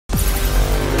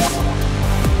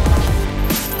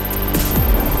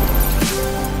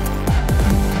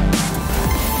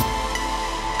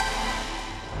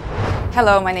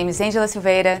Hello, my name is Angela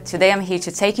Silveira. Today I'm here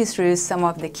to take you through some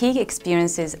of the key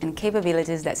experiences and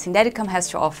capabilities that Syndeticom has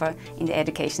to offer in the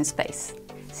education space.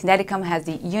 Syndeticom has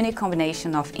the unique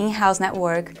combination of in-house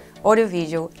network,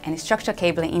 audiovisual and structured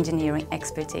cabling engineering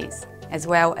expertise, as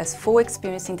well as full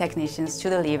experiencing technicians to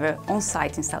deliver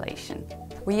on-site installation.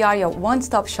 We are your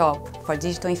one-stop shop for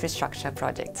digital infrastructure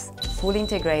projects, fully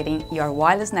integrating your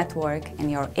wireless network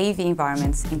and your AV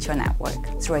environments into a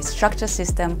network through a structured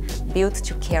system built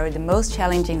to carry the most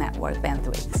challenging network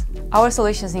bandwidths. Our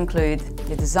solutions include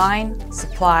the design,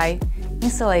 supply,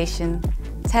 installation,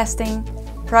 testing,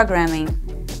 programming,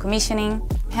 commissioning,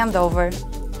 handover,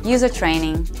 user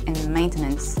training, and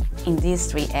maintenance in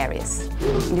these three areas.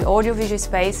 In the audiovisual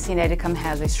space, Syndeticom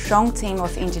has a strong team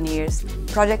of engineers,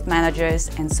 project managers,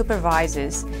 and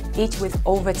supervisors, each with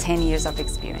over 10 years of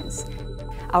experience.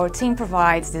 Our team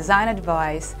provides design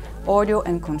advice, audio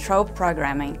and control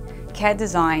programming, CAD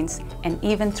designs, and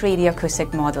even 3D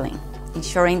acoustic modeling,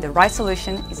 ensuring the right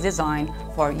solution is designed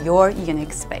for your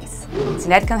unique space.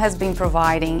 Syndeticom has been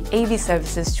providing AV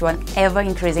services to an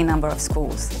ever-increasing number of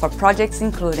schools for projects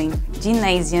including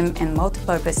gymnasium and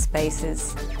multipurpose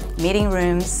spaces, meeting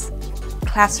rooms,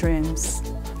 classrooms,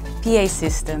 PA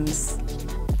systems,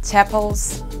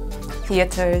 chapels,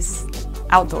 theaters,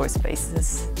 outdoor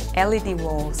spaces, LED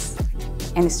walls,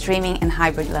 and streaming and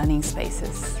hybrid learning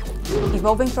spaces.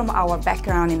 Evolving from our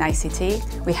background in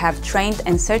ICT, we have trained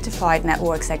and certified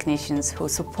network technicians who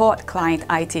support client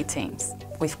IT teams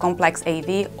with complex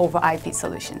AV over IP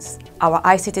solutions. Our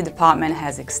ICT department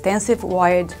has extensive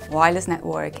wired, wireless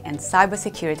network and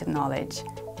cybersecurity knowledge,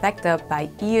 backed up by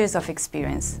years of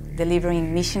experience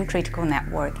delivering mission-critical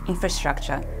network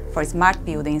infrastructure for smart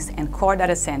buildings and core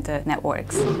data center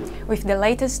networks. With the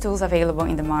latest tools available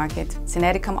in the market,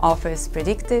 Syndeticom offers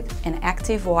predictive and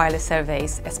active wireless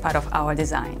surveys as part of our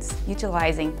designs,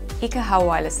 utilizing ICAHA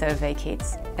wireless survey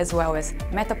kits, as well as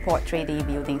Metaport 3D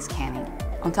building scanning.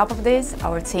 On top of this,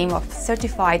 our team of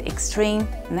certified extreme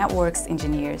networks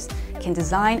engineers can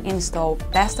design and install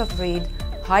best-of-breed,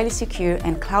 highly secure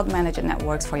and cloud-managed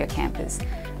networks for your campus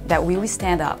that will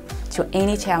stand up to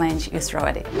any challenge you throw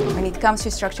at it. When it comes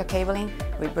to structured cabling,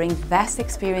 we bring vast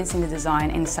experience in the design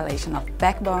and installation of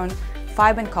backbone,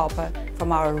 fiber and copper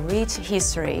from our rich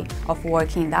history of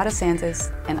working in data centers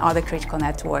and other critical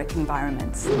network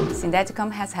environments.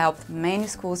 Syndeticom has helped many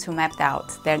schools who mapped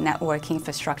out their network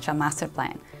infrastructure master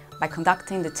plan by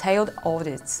conducting detailed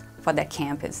audits for their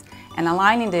campus and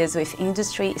aligning this with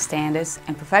industry standards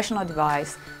and professional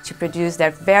advice to produce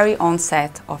their very own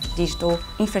set of digital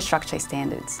infrastructure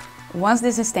standards. Once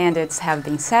these standards have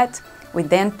been set, we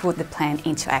then put the plan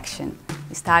into action,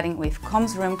 starting with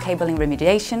comms room cabling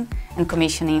remediation and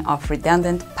commissioning of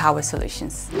redundant power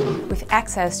solutions. With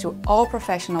access to all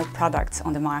professional products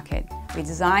on the market, we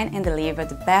design and deliver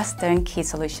the best turnkey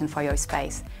solution for your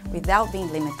space without being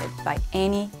limited by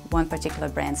any one particular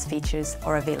brand's features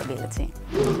or availability.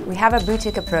 We have a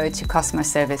boutique approach to customer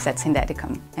service at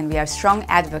Syndeticom, and we are strong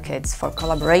advocates for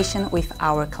collaboration with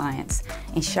our clients,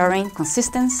 ensuring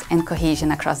consistency and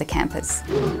cohesion across the campus.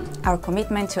 Our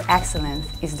commitment to excellence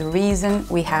is the reason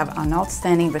we have an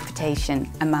outstanding reputation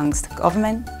amongst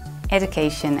government,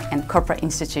 education and corporate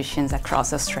institutions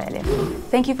across Australia.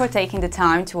 Thank you for taking the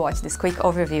time to watch this quick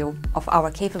overview of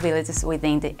our capabilities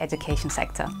within the education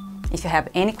sector. If you have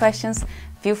any questions,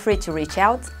 feel free to reach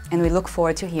out and we look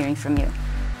forward to hearing from you.